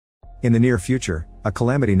In the near future, a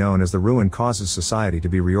calamity known as the ruin causes society to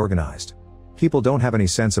be reorganized. People don't have any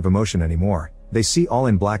sense of emotion anymore, they see all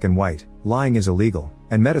in black and white, lying is illegal,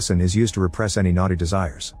 and medicine is used to repress any naughty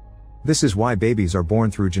desires. This is why babies are born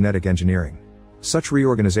through genetic engineering. Such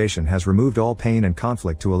reorganization has removed all pain and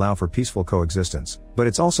conflict to allow for peaceful coexistence, but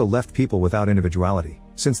it's also left people without individuality,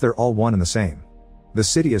 since they're all one and the same. The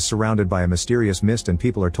city is surrounded by a mysterious mist and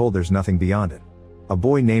people are told there's nothing beyond it. A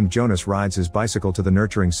boy named Jonas rides his bicycle to the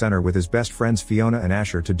nurturing center with his best friends Fiona and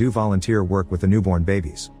Asher to do volunteer work with the newborn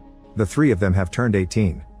babies. The three of them have turned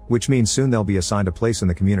 18, which means soon they'll be assigned a place in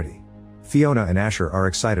the community. Fiona and Asher are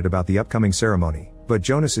excited about the upcoming ceremony, but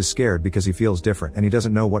Jonas is scared because he feels different and he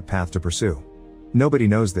doesn't know what path to pursue. Nobody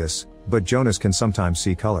knows this, but Jonas can sometimes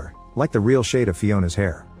see color, like the real shade of Fiona's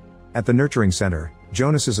hair. At the nurturing center,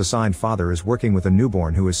 Jonas's assigned father is working with a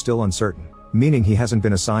newborn who is still uncertain, meaning he hasn't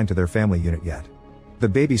been assigned to their family unit yet. The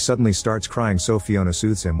baby suddenly starts crying, so Fiona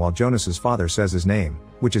soothes him while Jonas's father says his name,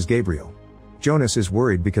 which is Gabriel. Jonas is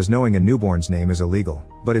worried because knowing a newborn's name is illegal,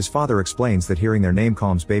 but his father explains that hearing their name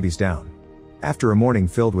calms babies down. After a morning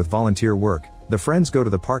filled with volunteer work, the friends go to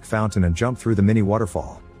the park fountain and jump through the mini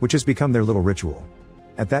waterfall, which has become their little ritual.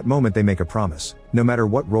 At that moment they make a promise: no matter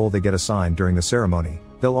what role they get assigned during the ceremony,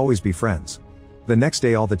 they'll always be friends. The next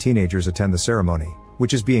day all the teenagers attend the ceremony,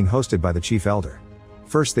 which is being hosted by the chief elder.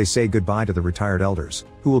 First they say goodbye to the retired elders,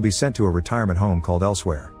 who will be sent to a retirement home called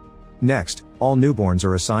elsewhere. Next, all newborns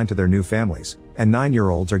are assigned to their new families, and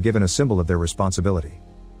 9-year-olds are given a symbol of their responsibility.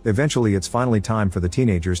 Eventually it's finally time for the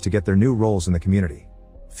teenagers to get their new roles in the community.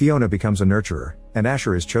 Fiona becomes a nurturer, and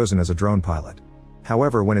Asher is chosen as a drone pilot.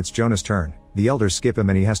 However, when it's Jonas' turn, the elders skip him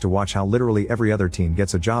and he has to watch how literally every other teen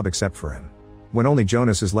gets a job except for him. When only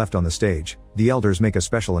Jonas is left on the stage, the elders make a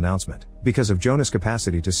special announcement. Because of Jonas'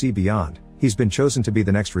 capacity to see beyond, he's been chosen to be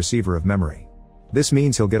the next receiver of memory. This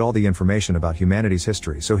means he'll get all the information about humanity's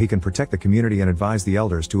history so he can protect the community and advise the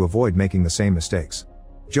elders to avoid making the same mistakes.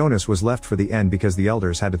 Jonas was left for the end because the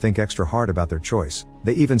elders had to think extra hard about their choice.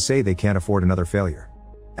 They even say they can't afford another failure.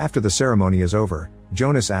 After the ceremony is over,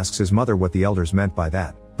 Jonas asks his mother what the elders meant by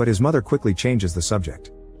that, but his mother quickly changes the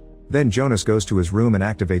subject. Then Jonas goes to his room and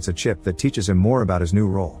activates a chip that teaches him more about his new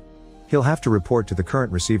role. He'll have to report to the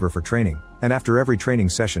current receiver for training, and after every training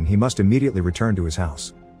session he must immediately return to his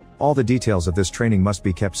house. All the details of this training must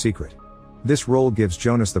be kept secret. This role gives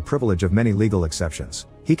Jonas the privilege of many legal exceptions.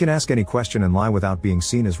 He can ask any question and lie without being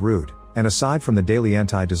seen as rude, and aside from the daily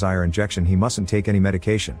anti-desire injection he mustn't take any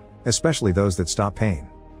medication, especially those that stop pain.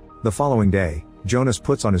 The following day, Jonas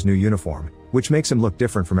puts on his new uniform, which makes him look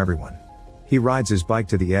different from everyone. He rides his bike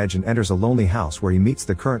to the edge and enters a lonely house where he meets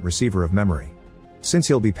the current receiver of memory. Since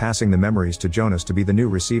he'll be passing the memories to Jonas to be the new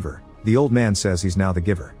receiver, the old man says he's now the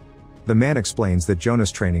giver. The man explains that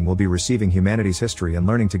Jonas' training will be receiving humanity's history and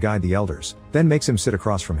learning to guide the elders, then makes him sit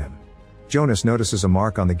across from him. Jonas notices a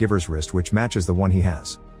mark on the giver's wrist which matches the one he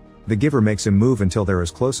has. The giver makes him move until they're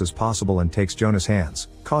as close as possible and takes Jonas' hands,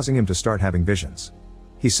 causing him to start having visions.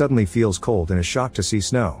 He suddenly feels cold and is shocked to see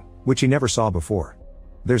snow, which he never saw before.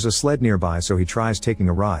 There's a sled nearby so he tries taking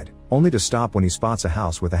a ride, only to stop when he spots a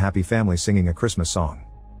house with a happy family singing a Christmas song.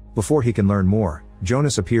 Before he can learn more,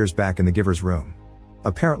 Jonas appears back in the giver's room.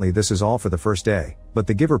 Apparently this is all for the first day, but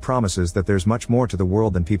the giver promises that there's much more to the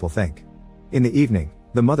world than people think. In the evening,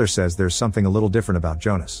 the mother says there's something a little different about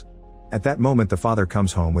Jonas. At that moment the father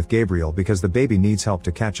comes home with Gabriel because the baby needs help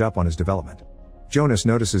to catch up on his development. Jonas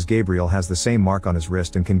notices Gabriel has the same mark on his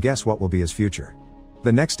wrist and can guess what will be his future.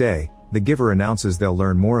 The next day, the giver announces they'll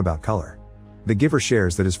learn more about color. The giver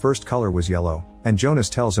shares that his first color was yellow, and Jonas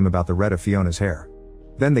tells him about the red of Fiona's hair.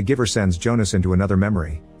 Then the giver sends Jonas into another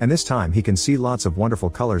memory, and this time he can see lots of wonderful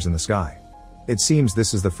colors in the sky. It seems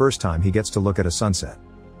this is the first time he gets to look at a sunset.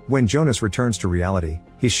 When Jonas returns to reality,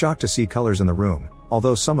 he's shocked to see colors in the room,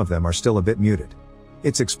 although some of them are still a bit muted.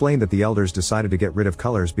 It's explained that the elders decided to get rid of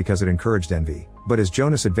colors because it encouraged envy, but as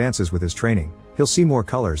Jonas advances with his training, he'll see more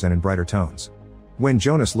colors and in brighter tones. When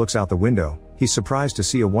Jonas looks out the window, he's surprised to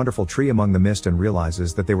see a wonderful tree among the mist and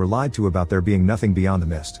realizes that they were lied to about there being nothing beyond the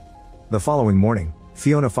mist. The following morning,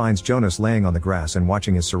 Fiona finds Jonas laying on the grass and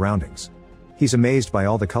watching his surroundings. He's amazed by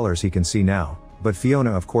all the colors he can see now, but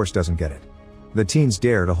Fiona of course doesn't get it. The teens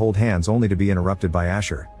dare to hold hands only to be interrupted by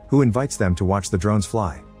Asher, who invites them to watch the drones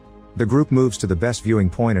fly. The group moves to the best viewing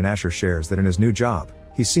point and Asher shares that in his new job,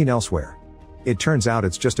 he's seen elsewhere. It turns out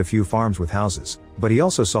it's just a few farms with houses, but he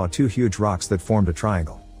also saw 2 huge rocks that formed a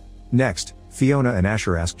triangle. Next, Fiona and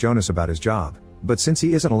Asher ask Jonas about his job, but since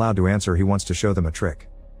he isn't allowed to answer he wants to show them a trick.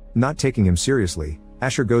 Not taking him seriously,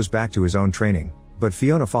 Asher goes back to his own training, but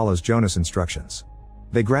Fiona follows Jonas' instructions.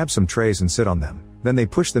 They grab some trays and sit on them, then they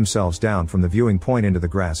push themselves down from the viewing point into the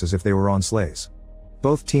grass as if they were on sleighs.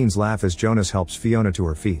 Both teens laugh as Jonas helps Fiona to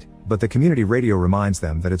her feet, but the community radio reminds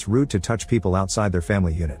them that it's rude to touch people outside their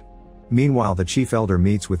family unit. Meanwhile, the chief elder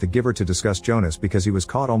meets with the giver to discuss Jonas because he was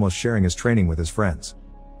caught almost sharing his training with his friends.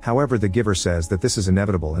 However, the giver says that this is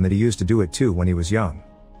inevitable and that he used to do it too when he was young.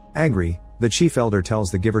 Angry, the chief elder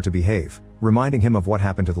tells the giver to behave, reminding him of what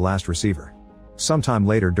happened to the last receiver. Sometime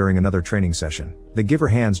later during another training session, the giver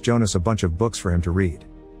hands Jonas a bunch of books for him to read.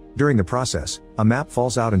 During the process, a map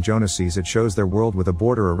falls out and Jonas sees it shows their world with a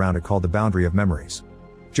border around it called the boundary of memories.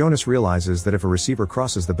 Jonas realizes that if a receiver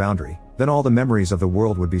crosses the boundary, then all the memories of the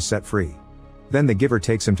world would be set free. Then the giver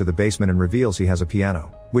takes him to the basement and reveals he has a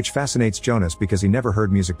piano, which fascinates Jonas because he never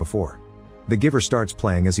heard music before. The giver starts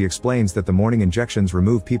playing as he explains that the morning injections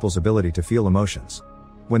remove people's ability to feel emotions.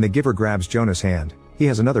 When the giver grabs Jonas' hand, he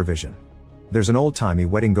has another vision. There's an old-timey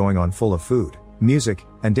wedding going on full of food, music,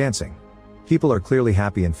 and dancing. People are clearly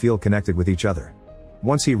happy and feel connected with each other.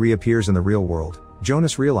 Once he reappears in the real world,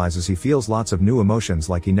 Jonas realizes he feels lots of new emotions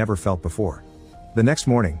like he never felt before. The next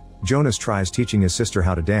morning, Jonas tries teaching his sister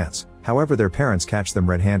how to dance, however their parents catch them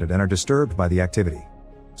red-handed and are disturbed by the activity.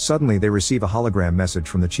 Suddenly they receive a hologram message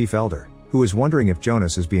from the chief elder, who is wondering if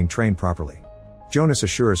Jonas is being trained properly. Jonas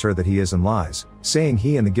assures her that he is and lies, saying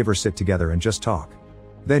he and the giver sit together and just talk.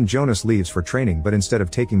 Then Jonas leaves for training, but instead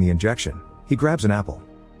of taking the injection, he grabs an apple.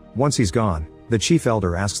 Once he's gone, the chief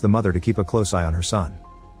elder asks the mother to keep a close eye on her son.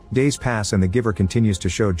 Days pass and the giver continues to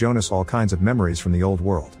show Jonas all kinds of memories from the old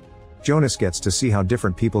world. Jonas gets to see how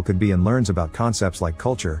different people could be and learns about concepts like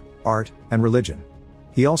culture, art, and religion.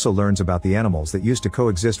 He also learns about the animals that used to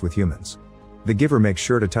coexist with humans. The giver makes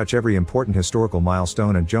sure to touch every important historical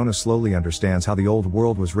milestone and Jonas slowly understands how the old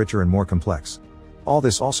world was richer and more complex. All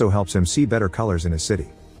this also helps him see better colors in his city.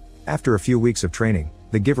 After a few weeks of training,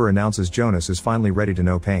 the giver announces Jonas is finally ready to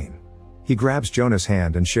know pain. He grabs Jonas'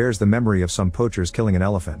 hand and shares the memory of some poachers killing an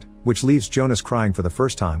elephant, which leaves Jonas crying for the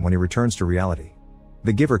first time when he returns to reality.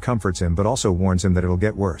 The giver comforts him but also warns him that it'll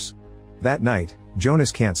get worse. That night,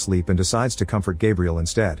 Jonas can't sleep and decides to comfort Gabriel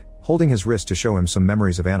instead, holding his wrist to show him some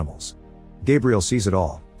memories of animals. Gabriel sees it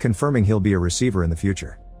all, confirming he'll be a receiver in the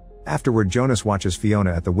future. Afterward, Jonas watches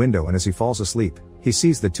Fiona at the window and as he falls asleep, he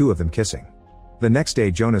sees the two of them kissing. The next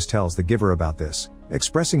day Jonas tells the giver about this,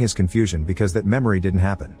 expressing his confusion because that memory didn't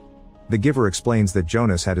happen. The giver explains that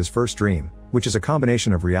Jonas had his first dream, which is a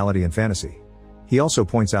combination of reality and fantasy. He also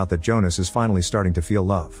points out that Jonas is finally starting to feel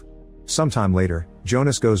love. Sometime later,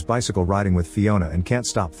 Jonas goes bicycle riding with Fiona and can't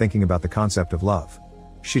stop thinking about the concept of love.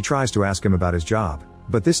 She tries to ask him about his job,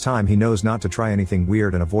 but this time he knows not to try anything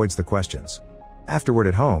weird and avoids the questions. Afterward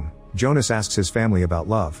at home, Jonas asks his family about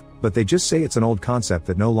love, but they just say it's an old concept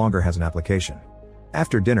that no longer has an application.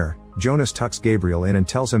 After dinner, Jonas tucks Gabriel in and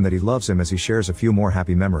tells him that he loves him as he shares a few more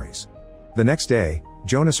happy memories. The next day,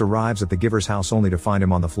 Jonas arrives at the giver's house only to find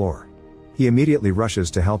him on the floor. He immediately rushes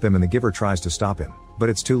to help him and the giver tries to stop him, but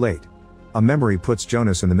it's too late. A memory puts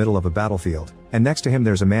Jonas in the middle of a battlefield, and next to him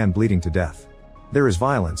there's a man bleeding to death. There is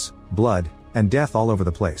violence, blood, and death all over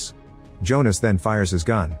the place. Jonas then fires his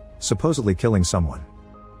gun, supposedly killing someone.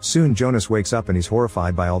 Soon Jonas wakes up and he's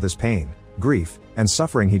horrified by all this pain, grief, and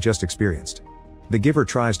suffering he just experienced. The giver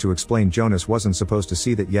tries to explain Jonas wasn't supposed to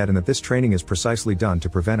see that yet and that this training is precisely done to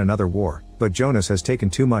prevent another war, but Jonas has taken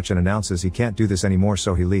too much and announces he can't do this anymore,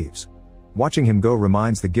 so he leaves. Watching him go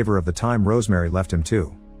reminds the giver of the time Rosemary left him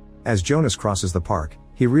too. As Jonas crosses the park,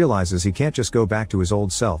 he realizes he can't just go back to his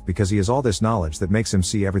old self because he has all this knowledge that makes him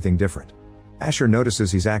see everything different. Asher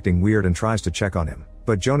notices he's acting weird and tries to check on him,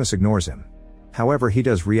 but Jonas ignores him. However, he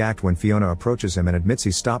does react when Fiona approaches him and admits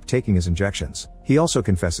he stopped taking his injections. He also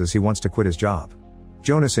confesses he wants to quit his job.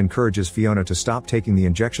 Jonas encourages Fiona to stop taking the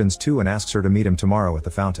injections too and asks her to meet him tomorrow at the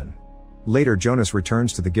fountain. Later, Jonas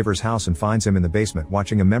returns to the giver's house and finds him in the basement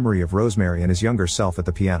watching a memory of Rosemary and his younger self at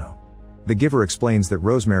the piano. The giver explains that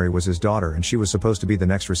Rosemary was his daughter and she was supposed to be the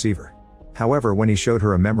next receiver. However, when he showed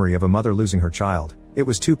her a memory of a mother losing her child, it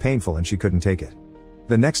was too painful and she couldn't take it.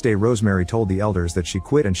 The next day, Rosemary told the elders that she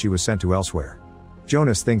quit and she was sent to elsewhere.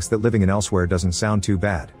 Jonas thinks that living in elsewhere doesn't sound too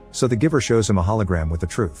bad, so the giver shows him a hologram with the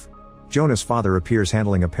truth. Jonas' father appears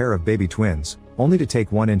handling a pair of baby twins, only to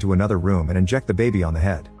take one into another room and inject the baby on the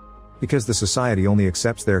head. Because the society only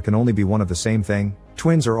accepts there can only be one of the same thing,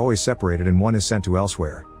 twins are always separated and one is sent to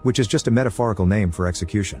elsewhere, which is just a metaphorical name for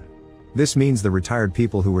execution. This means the retired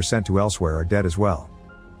people who were sent to elsewhere are dead as well.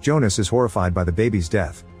 Jonas is horrified by the baby's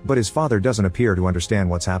death, but his father doesn't appear to understand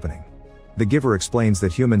what's happening. The giver explains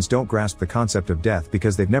that humans don't grasp the concept of death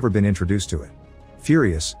because they've never been introduced to it.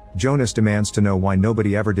 Furious, Jonas demands to know why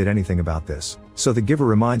nobody ever did anything about this, so the giver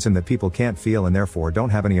reminds him that people can't feel and therefore don't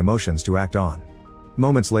have any emotions to act on.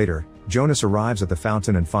 Moments later, Jonas arrives at the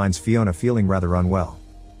fountain and finds Fiona feeling rather unwell.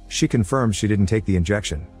 She confirms she didn't take the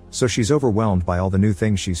injection, so she's overwhelmed by all the new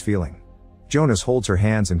things she's feeling. Jonas holds her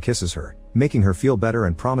hands and kisses her, making her feel better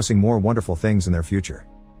and promising more wonderful things in their future.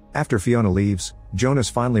 After Fiona leaves, Jonas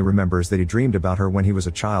finally remembers that he dreamed about her when he was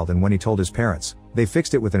a child, and when he told his parents, they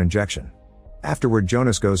fixed it with an injection. Afterward,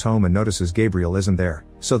 Jonas goes home and notices Gabriel isn't there,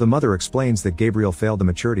 so the mother explains that Gabriel failed the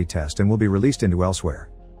maturity test and will be released into elsewhere.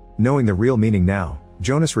 Knowing the real meaning now,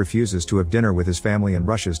 Jonas refuses to have dinner with his family and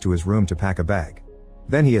rushes to his room to pack a bag.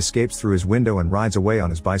 Then he escapes through his window and rides away on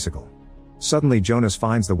his bicycle. Suddenly Jonas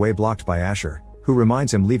finds the way blocked by Asher, who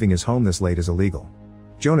reminds him leaving his home this late is illegal.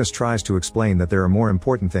 Jonas tries to explain that there are more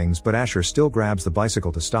important things, but Asher still grabs the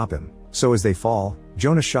bicycle to stop him, so as they fall,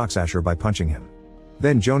 Jonas shocks Asher by punching him.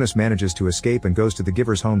 Then Jonas manages to escape and goes to the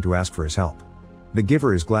Giver's home to ask for his help. The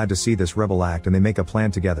Giver is glad to see this rebel act and they make a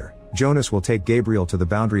plan together. Jonas will take Gabriel to the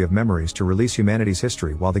boundary of memories to release humanity's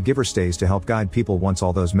history, while the Giver stays to help guide people once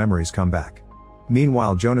all those memories come back.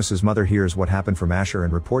 Meanwhile, Jonas's mother hears what happened from Asher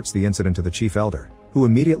and reports the incident to the Chief Elder, who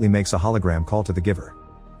immediately makes a hologram call to the Giver.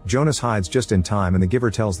 Jonas hides just in time and the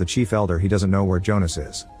Giver tells the Chief Elder he doesn't know where Jonas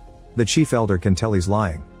is. The Chief Elder can tell he's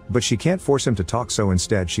lying, but she can't force him to talk, so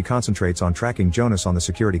instead she concentrates on tracking Jonas on the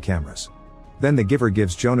security cameras. Then the Giver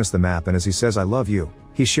gives Jonas the map, and as he says "I love you,"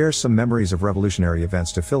 he shares some memories of revolutionary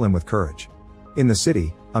events to fill him with courage. In the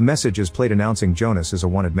city, a message is played announcing Jonas is a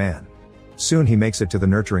wanted man. Soon he makes it to the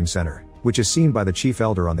nurturing center, which is seen by the Chief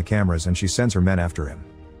Elder on the cameras, and she sends her men after him.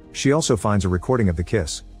 She also finds a recording of the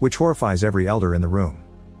kiss, which horrifies every elder in the room.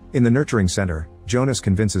 In the nurturing center, Jonas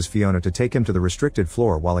convinces Fiona to take him to the restricted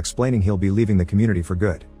floor while explaining he'll be leaving the community for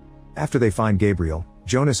good. After they find Gabriel,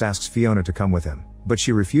 Jonas asks Fiona to come with him, but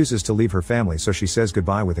she refuses to leave her family, so she says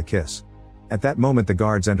goodbye with a kiss. At that moment the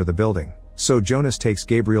guards enter the building, so Jonas takes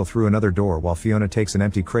Gabriel through another door while Fiona takes an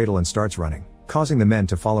empty cradle and starts running, causing the men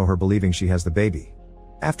to follow her believing she has the baby.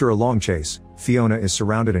 After a long chase, Fiona is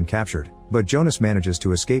surrounded and captured, but Jonas manages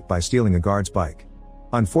to escape by stealing a guard's bike.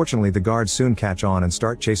 Unfortunately, the guards soon catch on and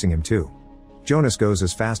start chasing him too. Jonas goes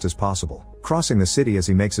as fast as possible, crossing the city as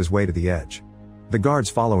he makes his way to the edge. The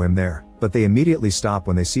guards follow him there, but they immediately stop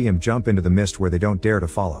when they see him jump into the mist where they don't dare to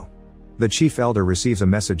follow. The Chief Elder receives a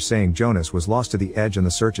message saying Jonas was lost to the edge and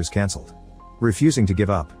the search is cancelled. Refusing to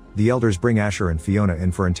give up, the elders bring Asher and Fiona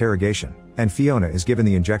in for interrogation, and Fiona is given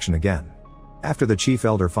the injection again. After the Chief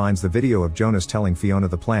Elder finds the video of Jonas telling Fiona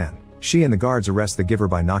the plan, she and the guards arrest the Giver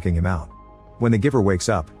by knocking him out. When the Giver wakes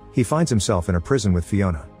up, he finds himself in a prison with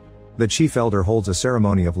Fiona. The Chief Elder holds a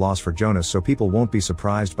ceremony of loss for Jonas so people won't be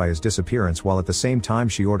surprised by his disappearance, while at the same time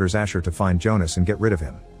she orders Asher to find Jonas and get rid of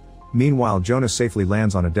him. Meanwhile, Jonas safely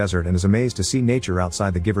lands on a desert and is amazed to see nature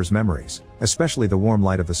outside the Giver's memories, especially the warm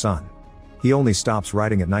light of the sun. He only stops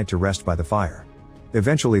riding at night to rest by the fire.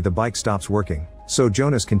 Eventually the bike stops working, so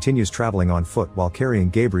Jonas continues traveling on foot while carrying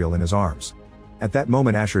Gabriel in his arms. At that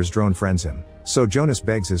moment Asher's drone friends him, so Jonas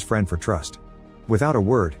begs his friend for trust. Without a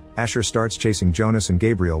word, Asher starts chasing Jonas and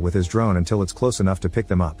Gabriel with his drone until it's close enough to pick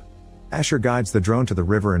them up. Asher guides the drone to the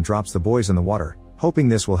river and drops the boys in the water, hoping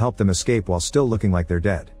this will help them escape while still looking like they're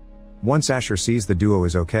dead. Once Asher sees the duo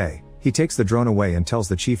is okay, he takes the drone away and tells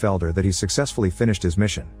the Chief Elder that he's successfully finished his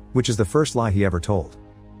mission, which is the first lie he ever told.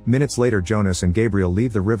 Minutes later, Jonas and Gabriel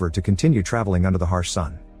leave the river to continue traveling under the harsh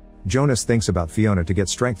sun. Jonas thinks about Fiona to get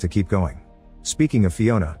strength to keep going. Speaking of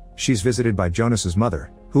Fiona, she's visited by Jonas's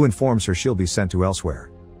mother, who informs her she'll be sent to elsewhere.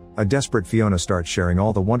 A desperate Fiona starts sharing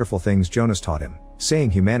all the wonderful things Jonas taught him, saying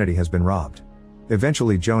humanity has been robbed.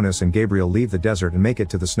 Eventually Jonas and Gabriel leave the desert and make it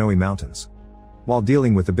to the snowy mountains. While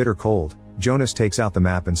dealing with the bitter cold, Jonas takes out the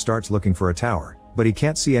map and starts looking for a tower, but he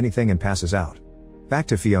can't see anything and passes out. Back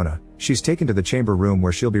to Fiona, she's taken to the chamber room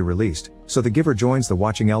where she'll be released, so the Giver joins the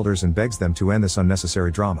watching elders and begs them to end this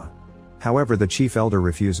unnecessary drama. However, the Chief Elder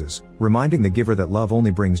refuses, reminding the Giver that love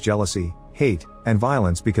only brings jealousy, hate, and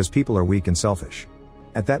violence because people are weak and selfish.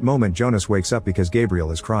 At that moment Jonas wakes up because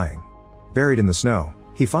Gabriel is crying. Buried in the snow,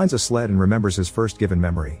 he finds a sled and remembers his first given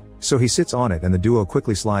memory, so he sits on it and the duo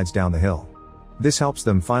quickly slides down the hill. This helps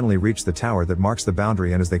them finally reach the tower that marks the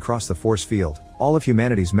boundary, and as they cross the force field, all of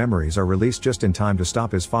humanity's memories are released just in time to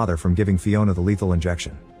stop his father from giving Fiona the lethal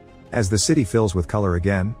injection. As the city fills with color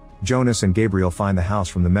again, Jonas and Gabriel find the house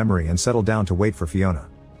from the memory and settle down to wait for Fiona.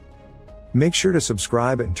 Make sure to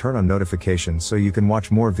subscribe and turn on notifications so you can watch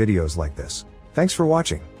more videos like this. Thanks for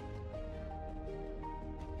watching.